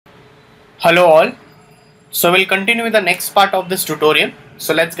Hello all. So we'll continue with the next part of this tutorial.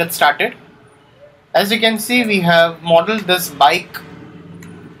 So let's get started. As you can see, we have modeled this bike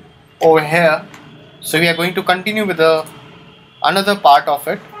over here. So we are going to continue with another part of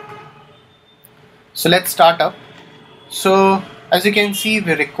it. So let's start up. So as you can see,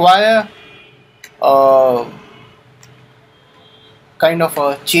 we require a kind of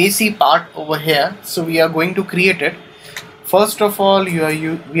a chassis part over here. So we are going to create it. First of all, we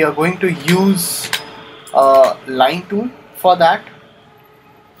are going to use a line tool for that.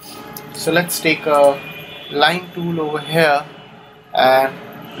 So let's take a line tool over here and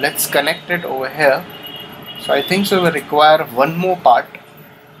let's connect it over here. So I think so we require one more part.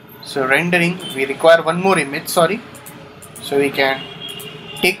 So rendering, we require one more image, sorry. So we can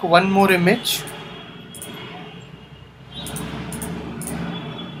take one more image.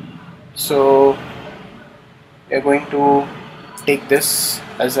 So we're going to take this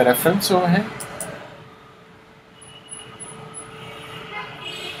as a reference over here.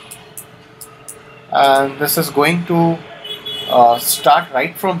 And this is going to start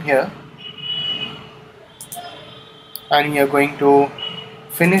right from here, and we are going to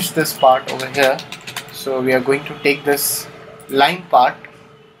finish this part over here. So we are going to take this line part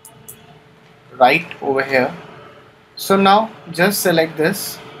right over here. So now just select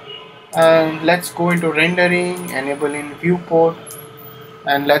this and let's go into rendering, enable in viewport,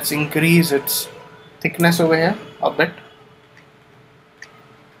 and let's increase its thickness over here a bit.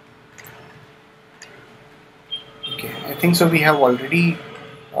 Okay, I think so we have already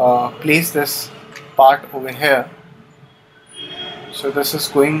placed this part over here. So this is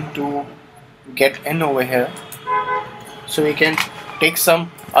going to get in over here. So we can take some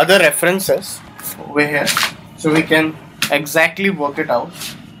other references over here so we can exactly work it out.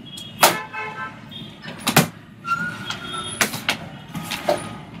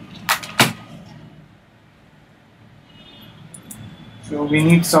 So we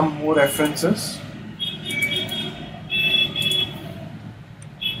need some more references.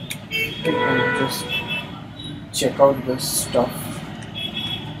 You can just check out this stuff.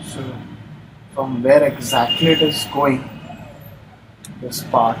 So from where exactly it is going, this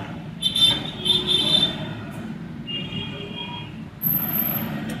part.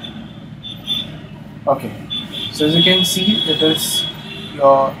 Okay, so as you can see, it is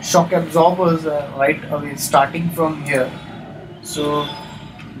your shock absorbers right away starting from here. So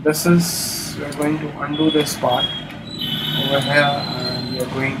this is, we are going to undo this part over here, and we are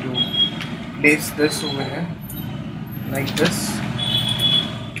going to place this over here like this.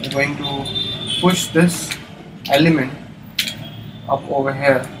 We are going to push this element up over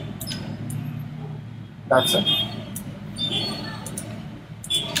here. That's it.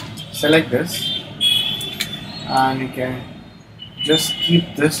 Select this, and you can just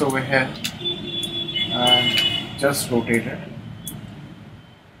keep this over here and just rotate it.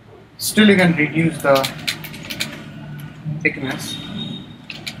 Still you can reduce the thickness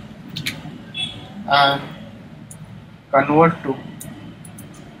and convert to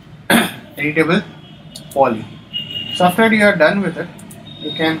editable poly. So after you are done with it,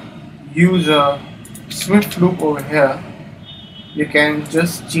 you can use a Swift loop over here. You can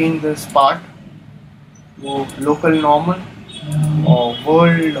just change this part to local normal or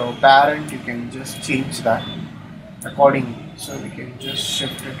world or parent. You can just change that accordingly. So we can just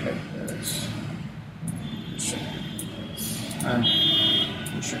shift it like this, shift it like this, and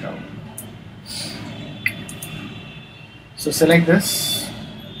push it out. So select this,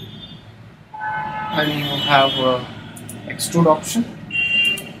 and you have a extrude option.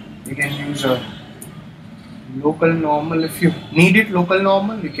 You can use a local normal. If you need it local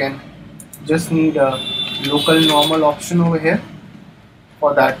normal, you can just need a local normal option over here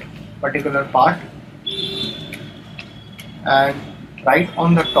for that particular part. And right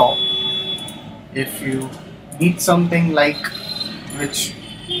on the top, if you need something like which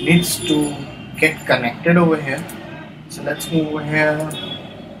needs to get connected over here, so let's move over here,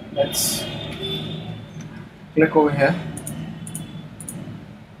 let's click over here.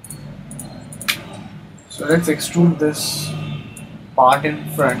 So let's extrude this part in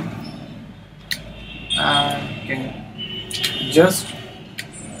front, and you can just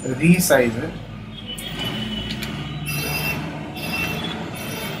resize it.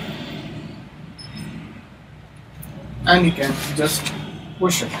 And you can just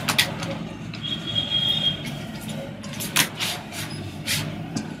push it.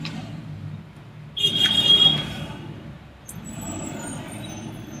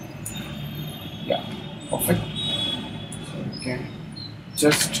 Yeah, perfect. So you can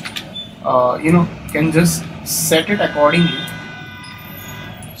just can just set it accordingly.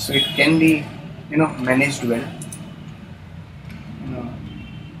 so it can be, you know, managed well, you know,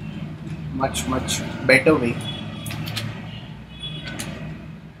 much better way.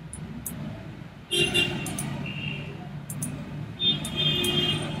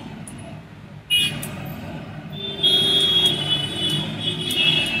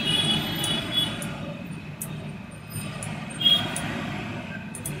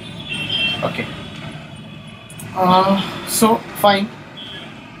 Okay, so fine.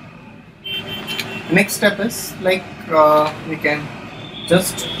 Next step is like we can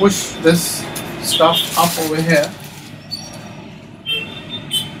just push this stuff up over here,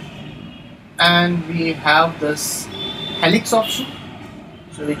 and we have this helix option,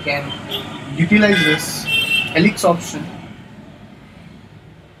 so we can utilize this helix option.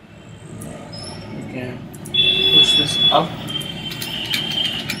 We can push this up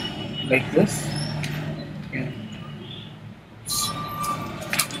like this. Okay.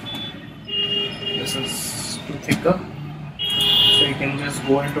 This is too thicker, so you can just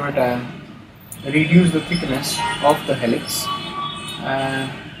go into it and reduce the thickness of the helix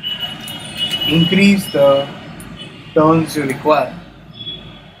and increase the turns you require,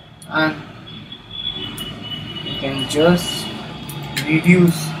 and you can just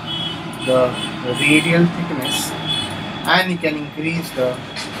reduce the radial thickness and you can increase the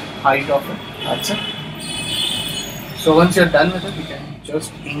height of it. That's it. So once you're done with it, you can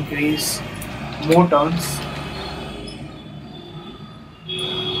just increase more turns.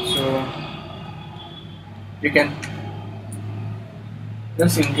 So you can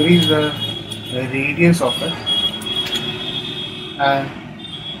just increase the radius of it and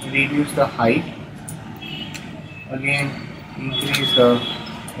reduce the height. Again, increase the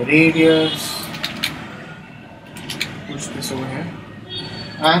radius, push this over here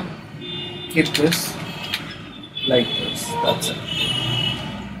and keep this like this. That's it.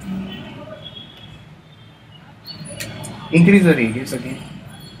 Increase the radius again.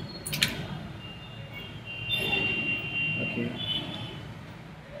 Okay.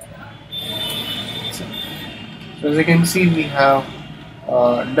 So as you can see, we have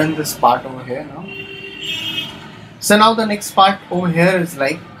done this part over here now. So now the next part over here is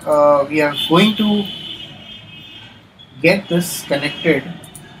like we are going to get this connected.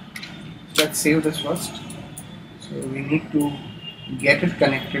 Let's save this first. So we need to get it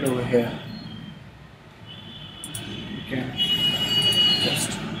connected over here. You can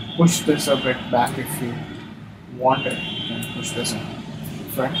just push this a bit back if you want it. You can push this in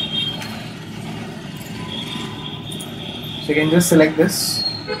front. So you can just select this.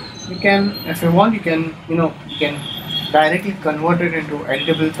 You can, if you want, you can, you can directly convert it into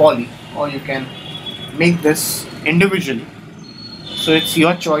editable poly, or you can make this individually. So it's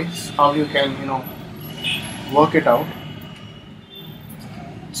your choice how you can, work it out.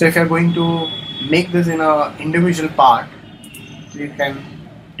 So if you're going to make this in a individual part, you can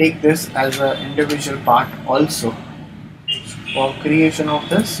take this as an individual part also. For creation of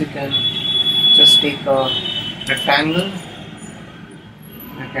this, you can just take a rectangle.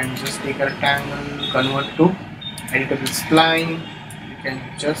 You can just take a rectangle, convert to editable spline. You can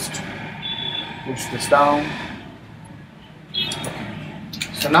just push this down. Okay.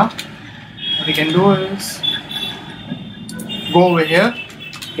 So now what you can do is go over here,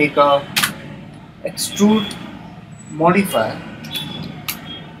 take a extrude modifier.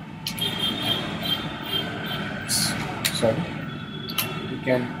 Sorry, you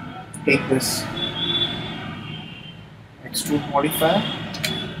can take this extrude modifier.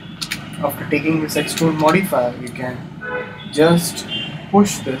 After taking this extrude modifier, you can just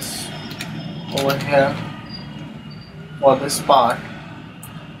push this over here for this part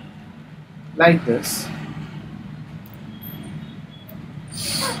like this.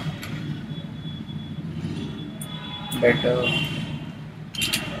 Better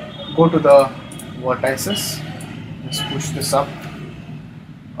go to the vertices, just push this up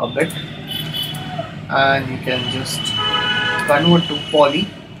a bit, and you can just convert to poly.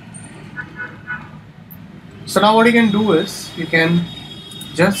 So now what you can do is you can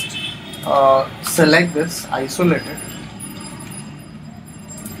just select this, isolate it,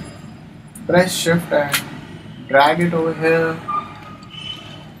 press shift and drag it over here.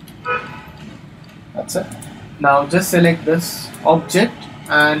 That's it. Now just select this object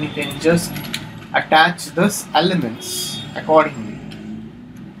and you can just attach this elements accordingly.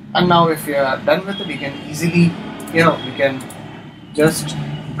 And now if you are done with it, you can easily, you can just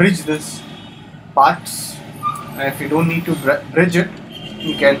bridge this parts. And if you don't need to bridge it,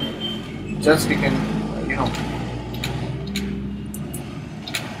 you can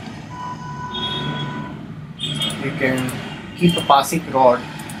keep a passing rod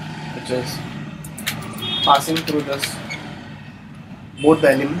which is passing through this both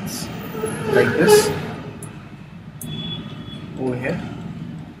the elements like this over here.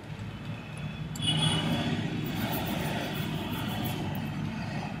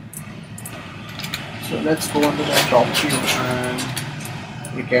 So let's go onto the top view and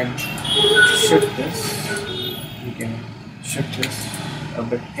we can shift this. We can shift this a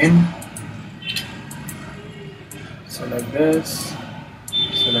bit in. So like this.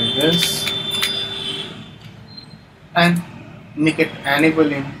 So like this. And make it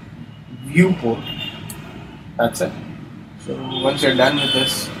enable in viewport. That's it. So once you're done with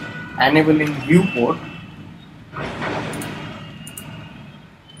this enable in viewport,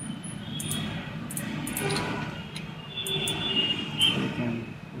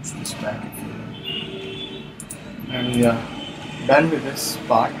 back if you want. And we are done with this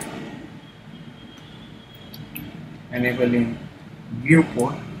part. Enabling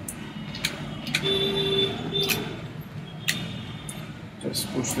viewport.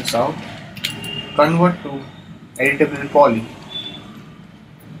 Just push this out. Convert to editable poly.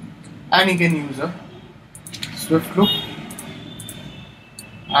 And you can use a swift loop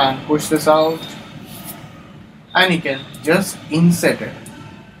and push this out. And you can just insert it.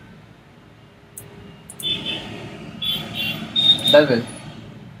 Bevel.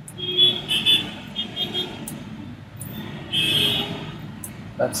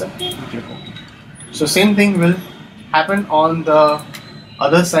 That's it. Click OK. So same thing will happen on the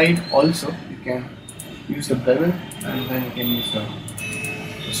other side also. You can use the bevel and then you can use the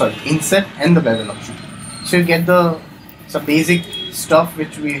insert and the bevel option. So you get some basic stuff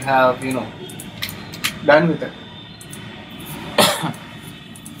which we have done with it.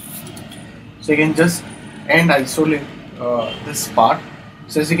 So you can just isolate this part.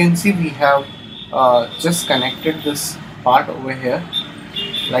 So as you can see, we have just connected this part over here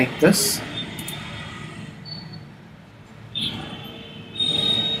like this.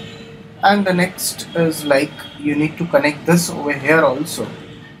 And the next is like you need to connect this over here also.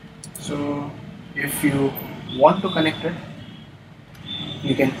 So if you want to connect it,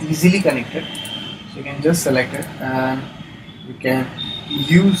 you can easily connect it. So you can just select it and you can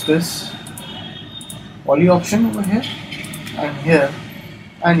use this poly option over here and here,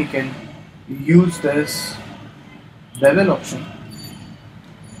 and you can use this bevel option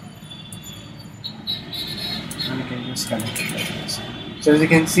and you can just connect it like this. So as you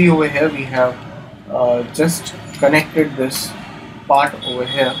can see over here, we have just connected this part over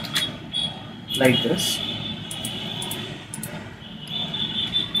here like this.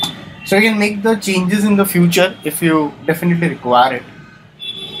 So you can make the changes in the future if you definitely require it.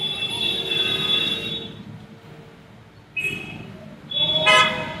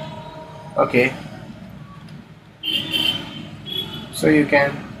 Okay, so you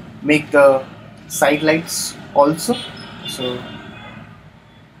can make the side lights also. So you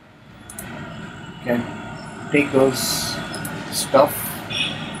can take those stuff,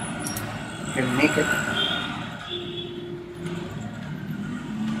 you can make it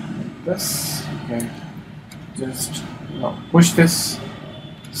like this. You can just push this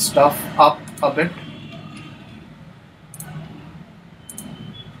stuff up a bit.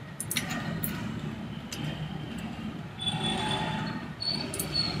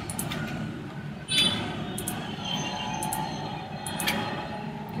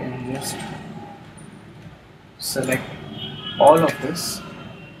 Just select all of this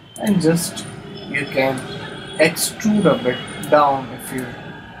and just you can extrude a bit down if you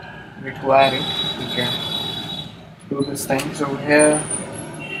require it. You can do these things over here.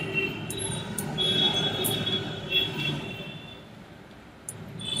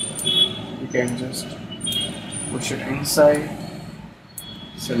 You can just push it inside,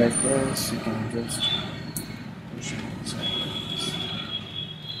 select this, you can just push it inside.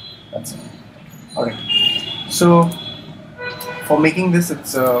 That's it. Alright, so for making this,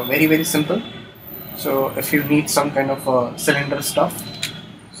 it's very simple. So if you need some kind of cylinder stuff,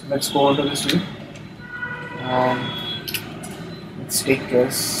 so let's go onto this view and let's take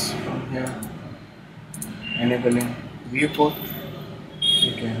this from here, enabling viewport.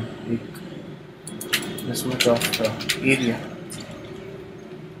 You can take this much of the area.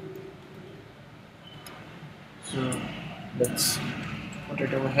 So let's put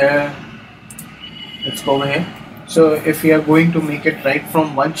it over here. Let's go over here. So if we are going to make it right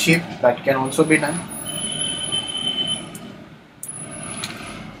from one shape, that can also be done.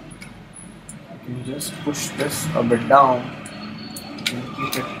 You can just push this a bit down and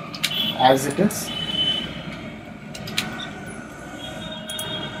keep it as it is.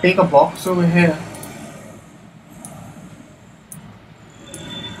 Take a box over here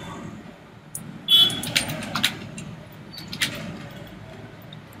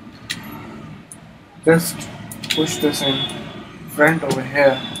just push this in front over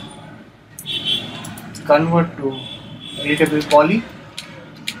here, convert to editable poly.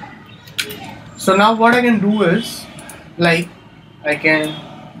 So now what I can do is, like, I can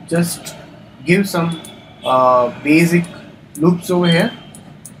just give some basic loops over here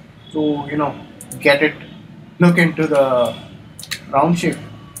to, you know, get it look into the round shape.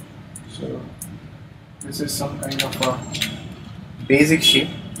 So this is some kind of a basic shape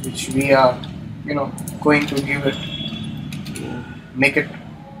which we are, you know, going to give it to make it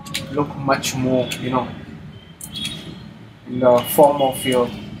look much more, you know, in the form of your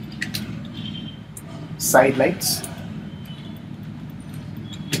side lights.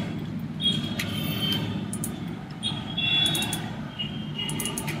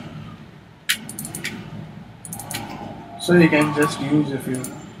 So you can just use, if you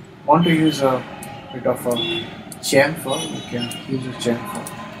want to use a bit of a chamfer, you can use a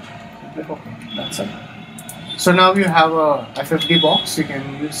chamfer. Okay, that's it. So now you have a FFD box. You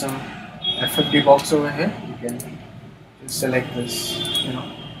can use some FFD box over here. You can just select this, you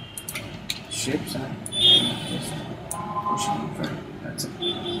know, shapes and just push it in front. That's it.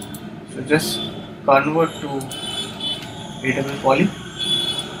 So just convert to editable poly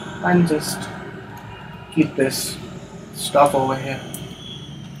and just keep this stuff over here.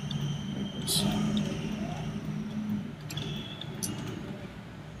 Like this.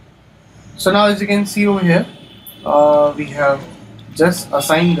 So now as you can see over here, we have just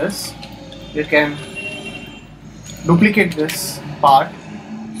assigned this. You can duplicate this part,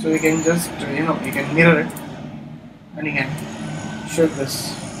 so you can just, you know, you can mirror it and you can show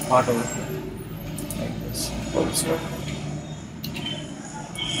this part over here like this. Push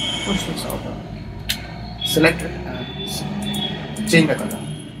this out, select it and change the color,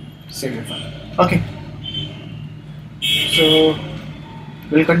 save your file. Okay, so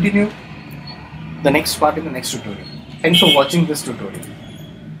we'll continue the next part in the next tutorial. Thanks for watching this tutorial.